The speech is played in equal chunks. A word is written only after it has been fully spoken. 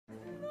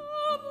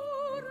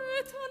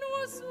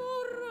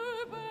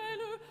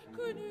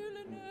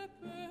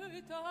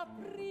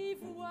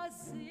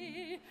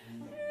croisés,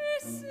 et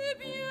c'est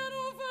bien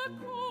on va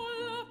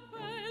qu'on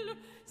l'appelle,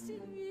 s'il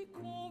lui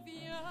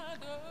convient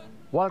de...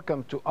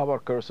 Welcome to our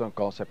course on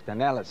concept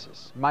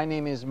analysis. My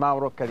name is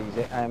Mauro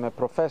Calise. I am a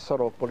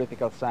professor of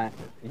political science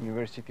at the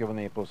University of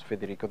Naples,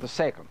 Federico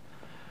II.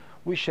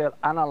 We shall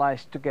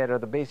analyze together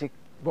the basic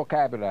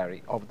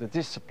vocabulary of the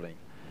discipline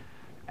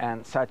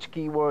and such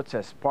keywords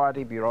as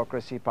party,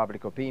 bureaucracy,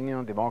 public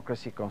opinion,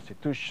 democracy,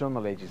 constitution,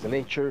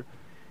 legislature.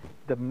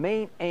 The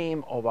main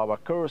aim of our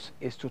course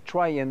is to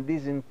try and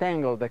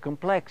disentangle the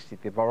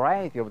complexity,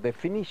 variety of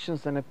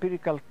definitions and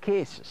empirical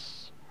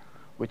cases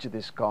which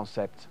these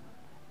concepts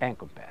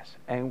encompass.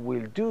 And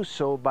we'll do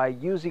so by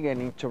using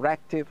an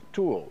interactive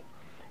tool,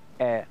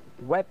 a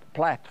web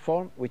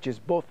platform which is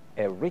both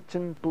a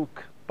written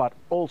book but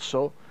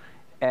also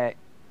a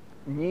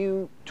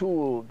new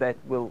tool that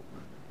will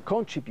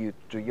contribute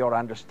to your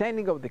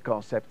understanding of the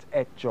concept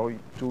and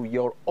to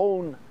your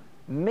own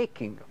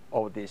making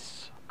of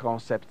this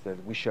concept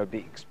that we shall be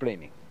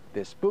explaining.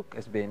 This book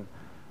has been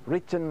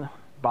written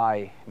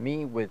by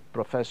me with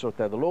Professor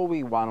Ted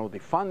Lowy, one of the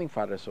founding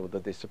fathers of the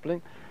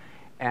discipline,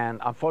 and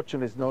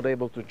unfortunately is not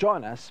able to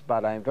join us,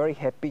 but I'm very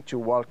happy to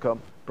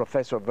welcome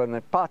Professor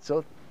Werner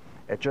Patzel,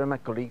 a German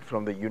colleague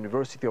from the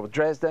University of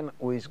Dresden,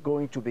 who is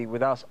going to be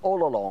with us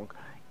all along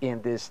in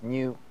this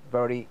new,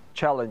 very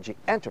challenging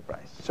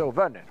enterprise. So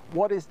Werner,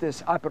 what is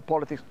this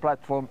Hyperpolitics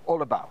platform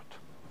all about?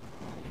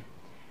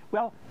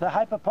 Well, the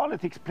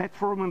Hyperpolitics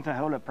platform and the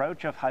whole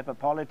approach of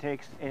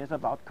Hyperpolitics is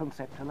about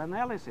conceptual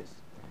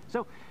analysis.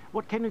 So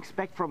what can you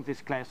expect from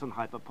this class on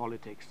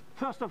Hyperpolitics?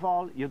 First of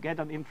all, you get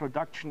an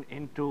introduction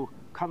into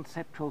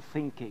conceptual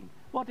thinking,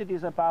 what it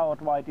is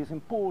about, why it is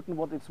important,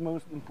 what its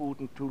most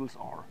important tools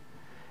are.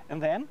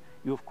 And then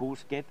you, of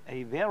course, get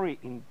a very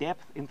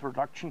in-depth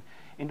introduction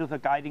into the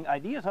guiding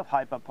ideas of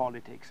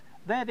Hyperpolitics.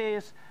 That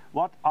is,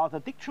 what are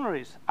the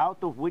dictionaries out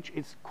of which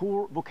its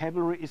core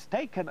vocabulary is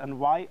taken, and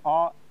why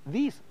are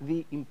these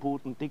the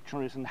important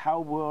dictionaries, and how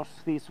was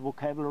this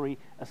vocabulary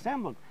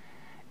assembled?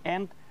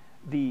 And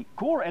the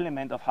core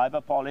element of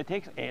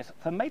Hyperpolitics is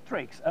the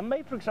matrix, a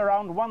matrix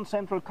around one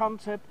central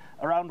concept,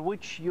 around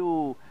which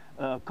you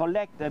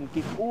collect and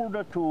give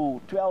order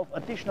to 12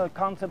 additional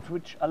concepts,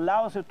 which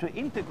allows you to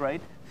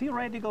integrate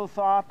theoretical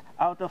thought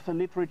out of the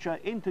literature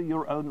into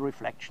your own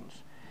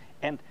reflections.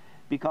 And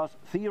because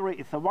theory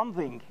is the one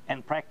thing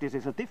and practice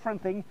is a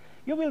different thing,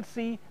 you will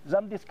see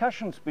some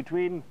discussions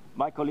between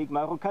my colleague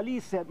Mauro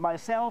Calise and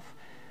myself,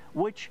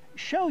 which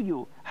show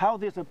you how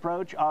this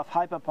approach of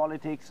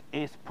Hyperpolitics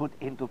is put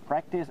into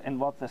practice and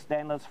what the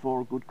standards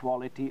for good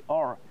quality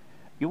are.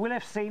 You will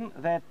have seen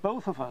that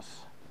both of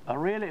us are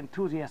really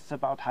enthusiasts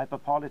about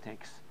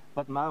Hyperpolitics.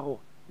 But Mauro,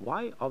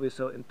 why are we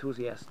so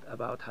enthusiastic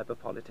about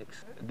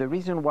Hyperpolitics? The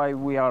reason why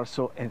we are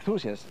so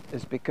enthusiastic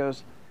is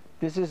because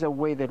this is a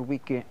way that we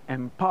can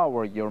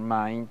empower your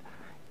mind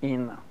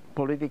in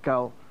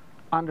political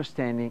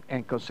understanding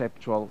and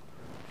conceptual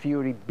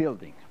theory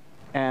building.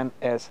 And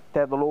as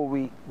Ted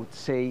Lowy would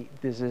say,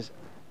 this is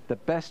the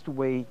best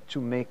way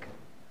to make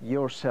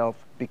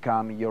yourself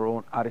become your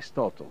own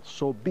Aristotle.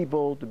 So be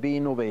bold, be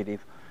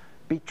innovative,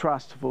 be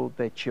trustful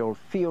that your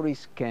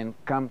theories can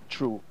come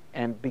true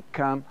and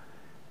become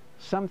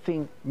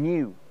something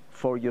new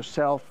for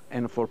yourself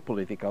and for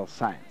political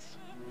science.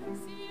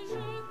 Si je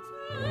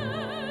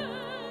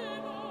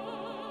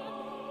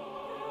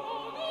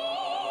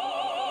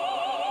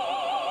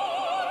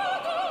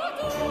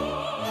t'aime,